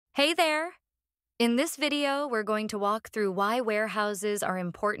Hey there! In this video, we're going to walk through why warehouses are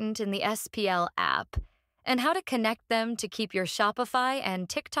important in the SPL app and how to connect them to keep your Shopify and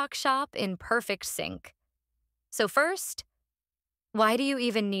TikTok shop in perfect sync. So first, why do you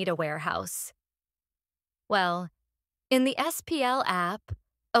even need a warehouse? Well, in the SPL app,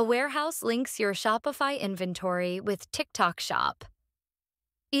 a warehouse links your Shopify inventory with TikTok Shop.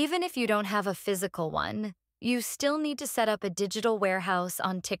 Even if you don't have a physical one, you still need to set up a digital warehouse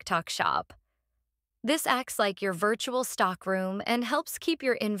on TikTok Shop. This acts like your virtual stockroom and helps keep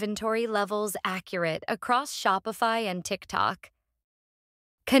your inventory levels accurate across Shopify and TikTok.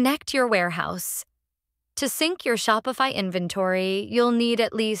 Connect your warehouse. To sync your Shopify inventory, you'll need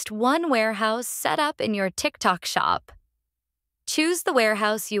at least one warehouse set up in your TikTok shop. Choose the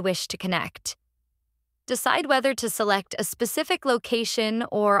warehouse you wish to connect. Decide whether to select a specific location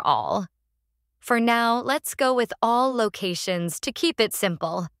or all. For now, let's go with all locations to keep it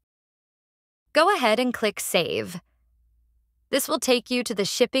simple. Go ahead and click Save. This will take you to the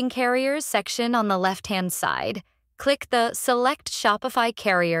Shipping Carriers section on the left-hand side. Click the Select Shopify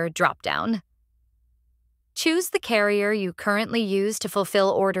Carrier dropdown. Choose the carrier you currently use to fulfill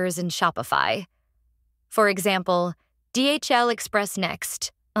orders in Shopify. For example, DHL Express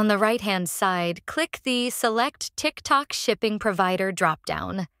Next. On the right-hand side, click the Select TikTok Shipping Provider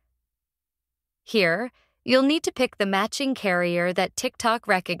dropdown. Here, you'll need to pick the matching carrier that TikTok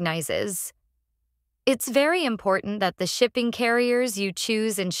recognizes. It's very important that the shipping carriers you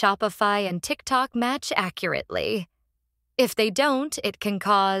choose in Shopify and TikTok match accurately. If they don't, it can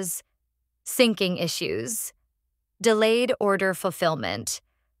cause syncing issues, delayed order fulfillment,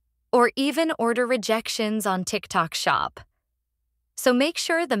 or even order rejections on TikTok Shop. So make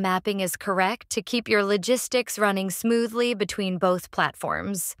sure the mapping is correct to keep your logistics running smoothly between both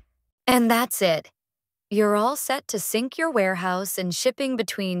platforms. And that's it. You're all set to sync your warehouse and shipping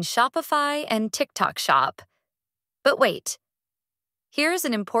between Shopify and TikTok Shop. But wait, here's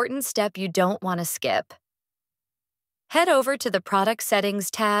an important step you don't want to skip. Head over to the Product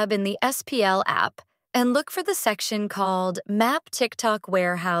Settings tab in the SPL app and look for the section called Map TikTok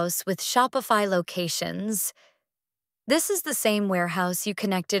Warehouse with Shopify Locations. This is the same warehouse you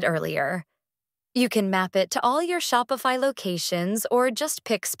connected earlier. You can map it to all your Shopify locations or just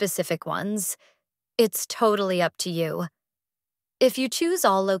pick specific ones. It's totally up to you. If you choose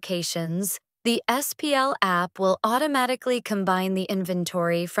all locations, the SPL app will automatically combine the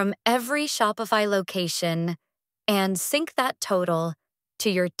inventory from every Shopify location and sync that total to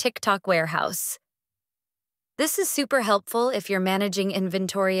your TikTok warehouse. This is super helpful if you're managing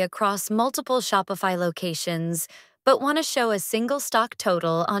inventory across multiple Shopify locations but want to show a single stock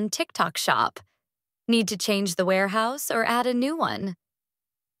total on TikTok Shop. Need to change the warehouse or add a new one?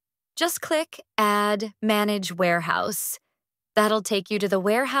 Just click Add Manage Warehouse. That'll take you to the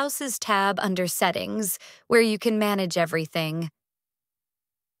Warehouses tab under Settings, where you can manage everything.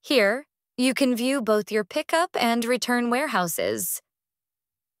 Here, you can view both your pickup and return warehouses.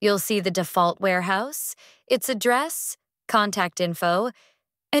 You'll see the default warehouse, its address, contact info,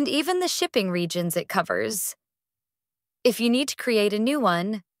 and even the shipping regions it covers. If you need to create a new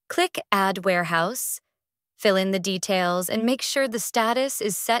one, click Add Warehouse. Fill in the details and make sure the status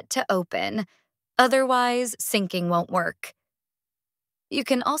is set to open. Otherwise, syncing won't work. You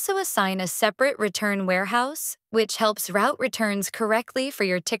can also assign a separate return warehouse, which helps route returns correctly for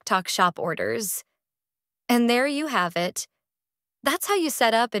your TikTok Shop orders. And there you have it. That's how you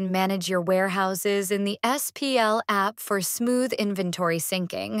set up and manage your warehouses in the SPL app for smooth inventory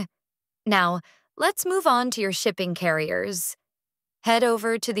syncing. Now, let's move on to your shipping carriers. Head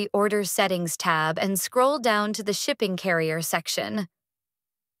over to the Order Settings tab and scroll down to the Shipping Carrier section.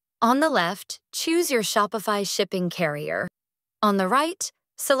 On the left, choose your Shopify shipping carrier. On the right,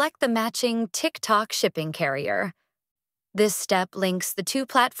 select the matching TikTok shipping carrier. This step links the two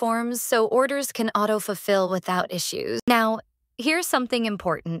platforms so orders can auto-fulfill without issues. Now, here's something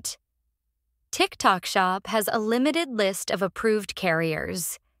important. TikTok Shop has a limited list of approved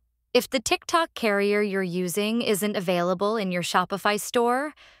carriers. If the TikTok carrier you're using isn't available in your Shopify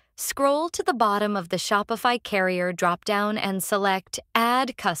store, scroll to the bottom of the Shopify carrier dropdown and select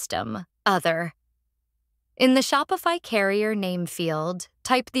Add Custom, Other. In the Shopify carrier name field,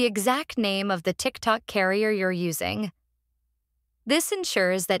 type the exact name of the TikTok carrier you're using. This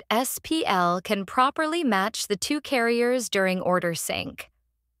ensures that SPL can properly match the two carriers during order sync.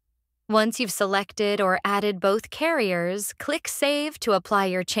 Once you've selected or added both carriers, click Save to apply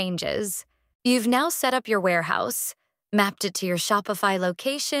your changes. You've now set up your warehouse, mapped it to your Shopify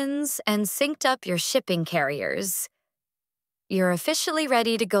locations, and synced up your shipping carriers. You're officially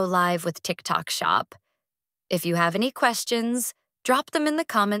ready to go live with TikTok Shop. If you have any questions, Drop them in the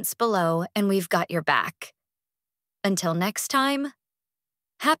comments below and we've got your back. Until next time,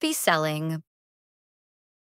 happy selling.